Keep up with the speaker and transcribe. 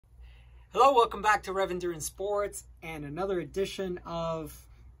Hello, welcome back to Rev Endurance Sports and another edition of,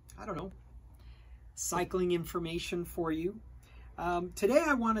 cycling information for you. Today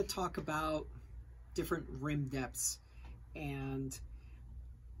I want to talk about different rim depths, and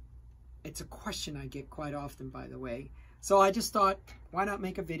it's a question I get quite often, by the way. So I just thought, why not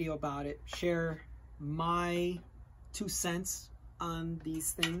make a video about it, share my 2 cents on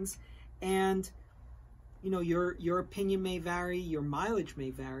these things, and your opinion may vary, your mileage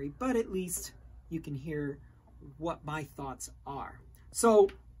may vary, but at least you can hear what my thoughts are. So,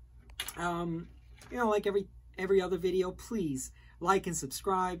 like every other video, please like and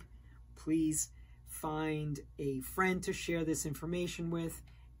subscribe. Please find a friend to share this information with,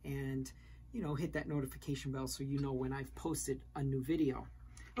 and hit that notification bell so you know when I've posted a new video.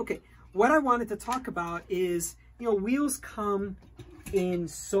 Okay, what I wanted to talk about is, wheels come in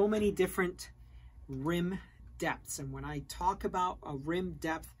so many different rim depths, and when I talk about a rim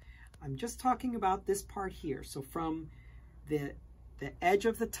depth, I'm just talking about this part here. So from the edge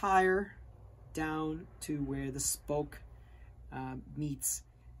of the tire down to where the spoke meets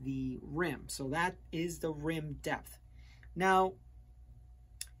the rim. So that is the rim depth. Now,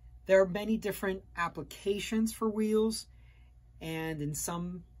 there are many different applications for wheels, and in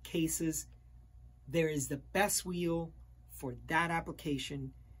some cases there is the best wheel for that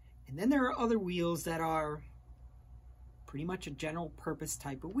application. And then there are other wheels that are pretty much a general purpose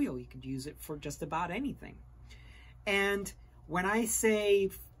type of wheel. You could use it for just about anything. And when I say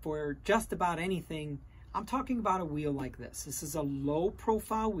for just about anything, I'm talking about a wheel like this. This is a low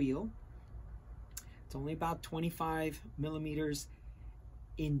profile wheel. It's only about 25 millimeters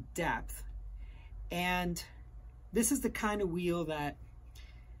in depth. And this is the kind of wheel that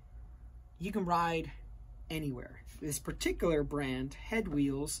you can ride anywhere. This particular brand, Head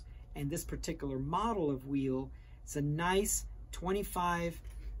Wheels, and this particular model of wheel, it's a nice 25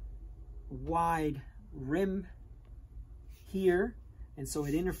 wide rim here, and so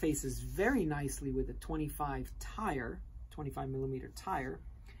it interfaces very nicely with a 25 millimeter tire.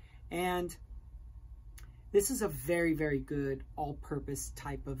 And this is a very, very good all-purpose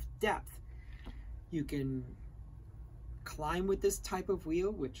type of depth. You can climb with this type of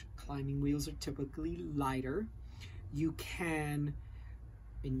wheel, which climbing wheels are typically lighter. You can,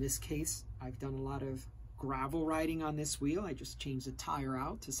 in this case, I've done a lot of gravel riding on this wheel. I just changed the tire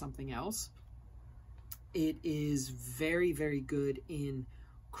out to something else. It is very, very good in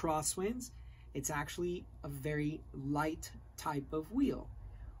crosswinds. It's actually a very light type of wheel.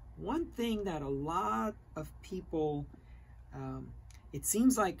 One thing that a lot of people, it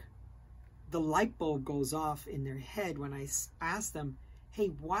seems like the light bulb goes off in their head when I ask them, hey,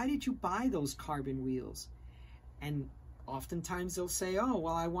 why did you buy those carbon wheels? And oftentimes they'll say, oh,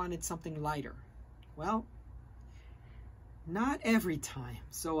 well, I wanted something lighter. Well, not every time.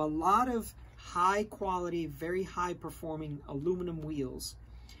 So a lot of high quality, very high performing aluminum wheels,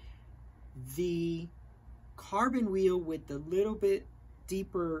 the carbon wheel with the little bit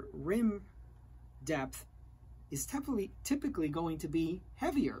deeper rim depth is typically going to be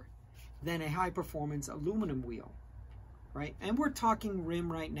heavier than a high performance aluminum wheel, right? And we're talking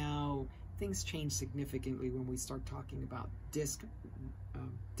rim right now. Things change significantly when we start talking about disc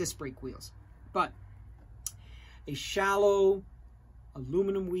brake wheels. But a shallow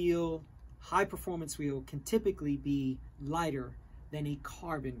aluminum wheel, high performance wheel can typically be lighter than a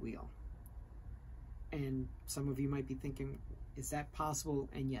carbon wheel. And some of you might be thinking, is that possible?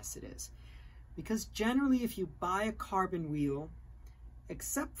 And yes, it is. Because generally, if you buy a carbon wheel,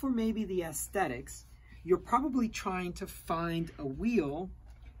 except for maybe the aesthetics, you're probably trying to find a wheel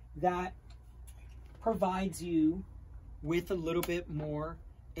that provides you with a little bit more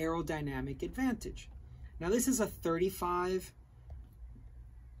aerodynamic advantage. Now, this is a 35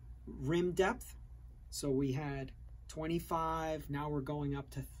 rim depth. So we had 25, now we're going up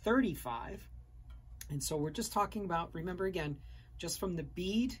to 35. And so we're just talking about, remember again, just from the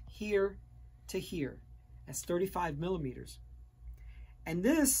bead here to here, that's 35 millimeters. And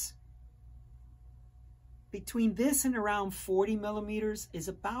this, between this and around 40 millimeters is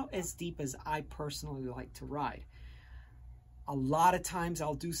about as deep as I personally like to ride. A lot of times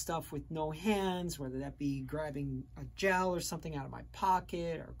I'll do stuff with no hands, whether that be grabbing a gel or something out of my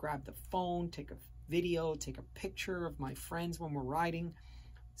pocket, or grab the phone, take a video, take a picture of my friends when we're riding,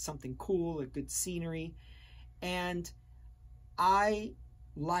 something cool, a good scenery. And I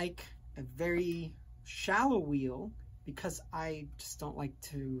like a very shallow wheel because I just don't like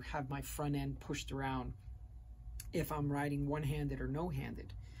to have my front end pushed around if I'm riding one-handed or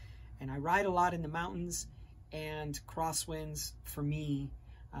no-handed. And I ride a lot in the mountains, and crosswinds for me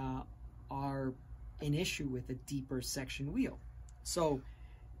are an issue with a deeper section wheel. So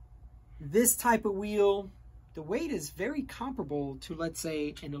This type of wheel, the weight is very comparable to, let's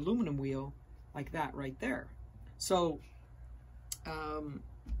say, an aluminum wheel like that right there. So,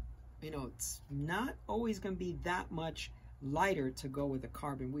 you know, it's not always going to be that much lighter to go with a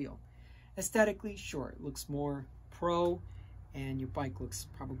carbon wheel. Aesthetically, sure, it looks more pro, and your bike looks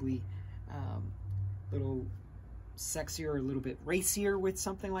probably a little sexier, a little bit racier with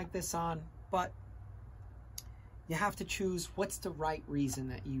something like this on, but you have to choose what's the right reason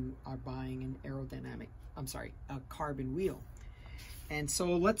that you are buying an a carbon wheel. And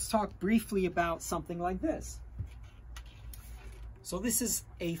so let's talk briefly about something like this. So this is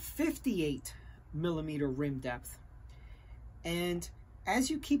a 58 millimeter rim depth. And as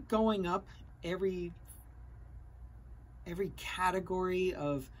you keep going up every category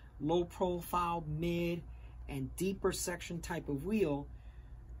of low profile, mid, and deeper section type of wheel,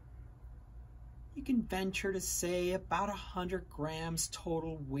 you can venture to say about 100 grams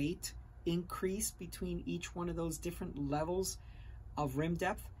total weight increase between each one of those different levels of rim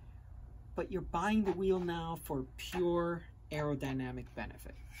depth. But you're buying the wheel now for pure aerodynamic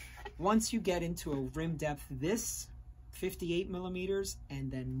benefit. Once you get into a rim depth this 58 millimeters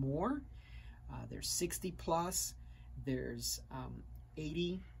and then more, there's 60 plus, there's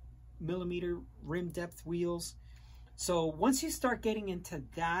 80 millimeter rim depth wheels. So once you start getting into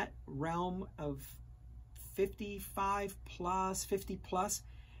that realm of 55 plus, 50 plus,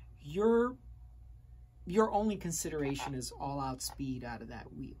 your only consideration is all out speed out of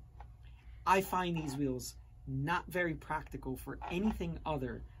that wheel. I find these wheels not very practical for anything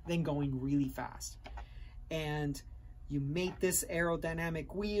other than going really fast. And you mate this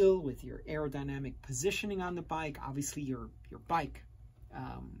aerodynamic wheel with your aerodynamic positioning on the bike, obviously your bike.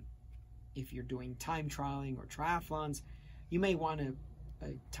 If you're doing time trialing or triathlons, you may want a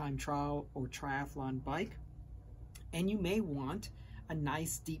time trial or triathlon bike, and you may want a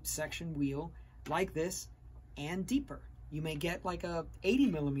nice deep section wheel like this and deeper. You may get like a 80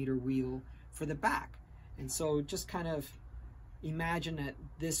 millimeter wheel for the back. And so just kind of imagine that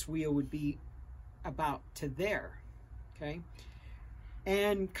this wheel would be about to there, okay?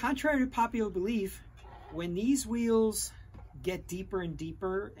 And contrary to popular belief, when these wheels get deeper and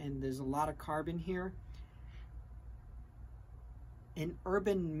deeper, and there's a lot of carbon here, an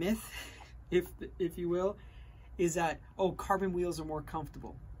urban myth, if you will, is that, oh, carbon wheels are more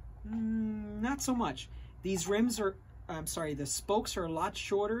comfortable. Not so much. These rims are, the spokes are a lot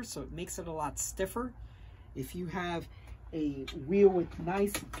shorter, so it makes it a lot stiffer. If you have a wheel with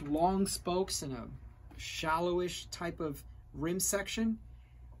nice long spokes and a shallowish type of rim section,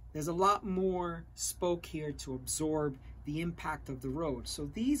 there's a lot more spoke here to absorb the impact of the road. So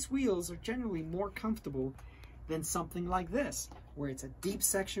these wheels are generally more comfortable than something like this, where it's a deep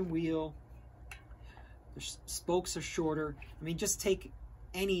section wheel, the spokes are shorter. I mean, just take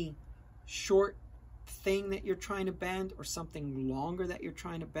any short thing that you're trying to bend or something longer that you're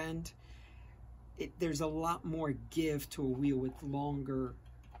trying to bend. There's a lot more give to a wheel with longer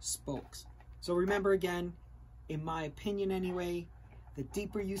spokes. So remember, again, in my opinion anyway, the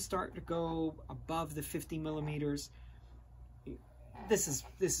deeper you start to go above the 50 millimeters, this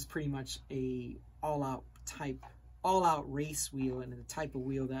is pretty much a all-out race wheel, and the type of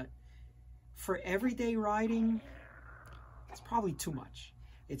wheel that for everyday riding, it's probably too much.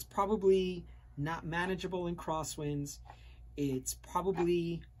 It's probably not manageable in crosswinds. It's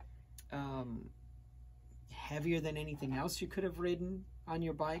probably heavier than anything else you could have ridden on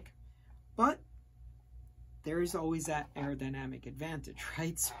your bike, but there is always that aerodynamic advantage,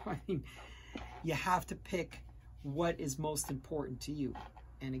 right? So I mean, you have to pick what is most important to you.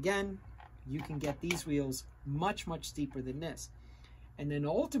 And again, you can get these wheels much, much deeper than this. And then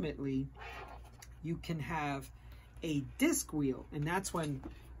ultimately, you can have a disc wheel, and that's when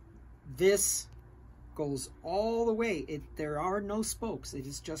this goes all the way. There are no spokes. It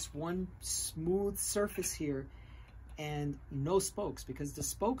is just one smooth surface here and no spokes, because the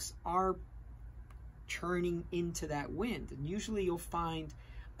spokes are churning into that wind. And usually you'll find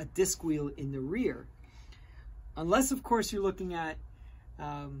a disc wheel in the rear. Unless, of course, you're looking at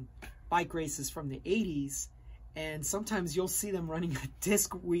bike races from the 80s, and sometimes you'll see them running a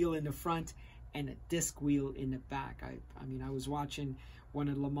disc wheel in the front and a disc wheel in the back. I mean, I was watching one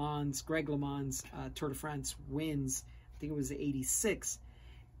of Greg LeMond's Tour de France wins, I think it was the 86,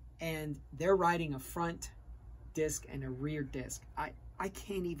 and they're riding a front disc and a rear disc. I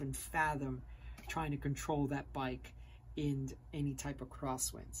can't even fathom trying to control that bike in any type of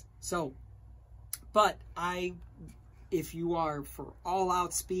crosswinds. So, but if you are for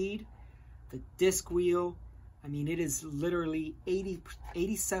all-out speed, the disc wheel, I mean, it is literally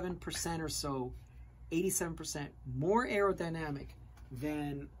 87% or so, 87% more aerodynamic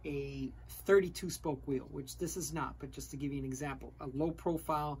than a 32 spoke wheel, which this is not, but just to give you an example, a low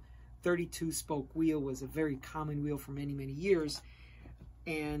profile 32 spoke wheel was a very common wheel for many, many years.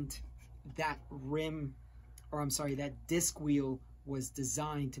 And that rim, or I'm sorry, that disc wheel was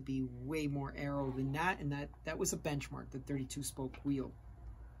designed to be way more aero than that. And that was a benchmark, the 32 spoke wheel.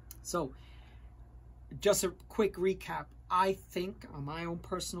 So just a quick recap. I think on my own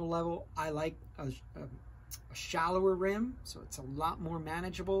personal level, I like a shallower rim, so it's a lot more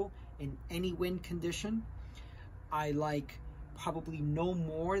manageable in any wind condition. I like probably no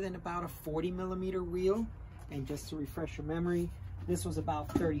more than about a 40 millimeter wheel. And just to refresh your memory, this was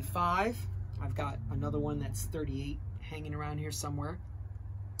about 35. I've got another one that's 38 hanging around here somewhere.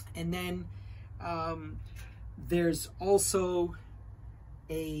 And then there's also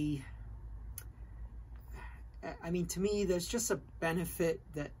a, I mean, to me, there's just a benefit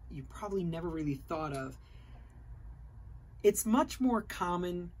that you probably never really thought of. It's much more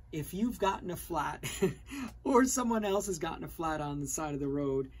common if you've gotten a flat or someone else has gotten a flat on the side of the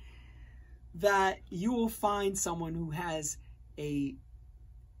road, that you will find someone who has a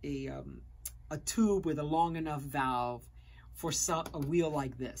tube with a long enough valve for a wheel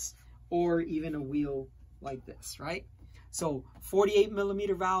like this, or even a wheel like this, right? So 48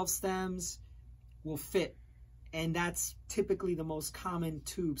 millimeter valve stems will fit, and that's typically the most common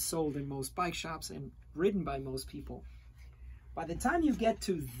tube sold in most bike shops and ridden by most people. By the time you get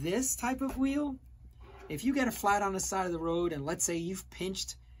to this type of wheel, if you get a flat on the side of the road, and let's say you've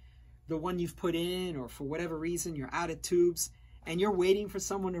pinched the one you've put in, or for whatever reason you're out of tubes and you're waiting for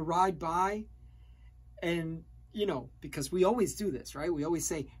someone to ride by, and you know, because we always do this, right? We always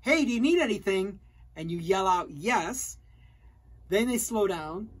say, hey, do you need anything? And you yell out yes. Then they slow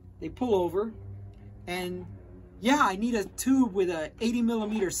down, they pull over, and yeah, I need a tube with a 80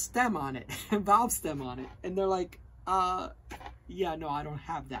 millimeter stem on it, valve stem on it. And they're like, yeah, no, I don't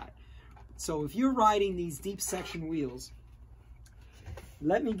have that. So if you're riding these deep section wheels,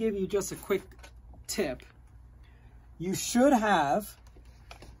 let me give you just a quick tip. You should have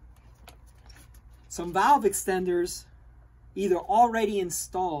some valve extenders either already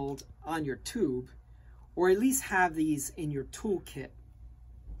installed on your tube, or at least have these in your toolkit,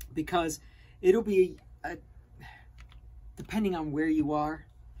 because it'll be, depending on where you are,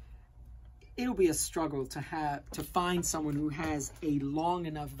 it'll be a struggle to find someone who has a long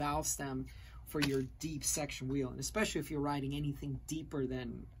enough valve stem for your deep section wheel, and especially if you're riding anything deeper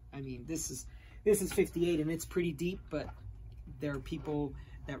than, I mean, this is 58 and it's pretty deep, but there are people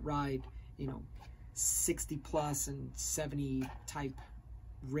that ride, you know, 60 plus and 70 type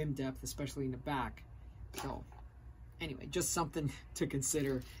rim depth, especially in the back. So anyway, just something to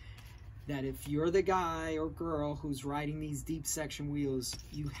consider, that if you're the guy or girl who's riding these deep section wheels,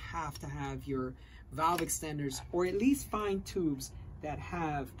 you have to have your valve extenders, or at least find tubes that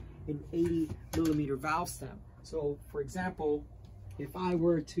have an 80 millimeter valve stem. So for example, if I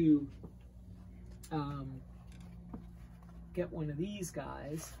were to get one of these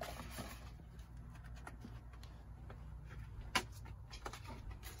guys,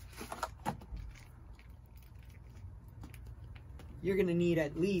 you're going to need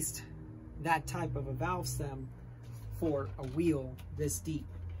at least that type of a valve stem for a wheel this deep.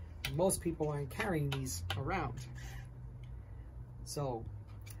 Most people aren't carrying these around. So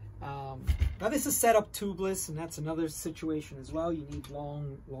now this is set up tubeless, and that's another situation as well. You need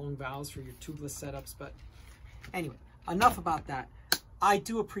long valves for your tubeless setups. But anyway, enough about that. I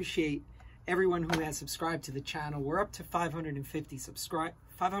do appreciate everyone who has subscribed to the channel. We're up to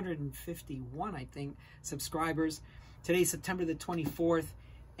 551, I think, subscribers. Today's September the 24th,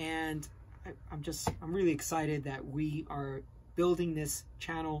 and I'm really excited that we are building this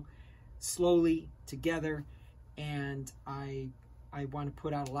channel slowly together, and I want to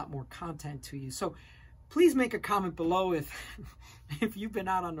put out a lot more content to you. So please make a comment below if you've been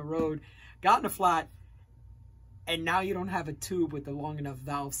out on the road, gotten a flat, and now you don't have a tube with a long enough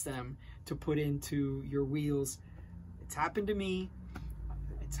valve stem to put into your wheels. It's happened to me.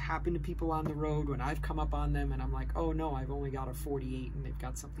 It's happened to people on the road when I've come up on them and I'm like, oh no, I've only got a 48 and they've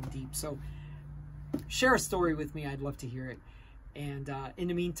got something deep. So share a story with me. I'd love to hear it. And in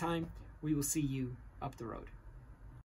the meantime, we will see you up the road.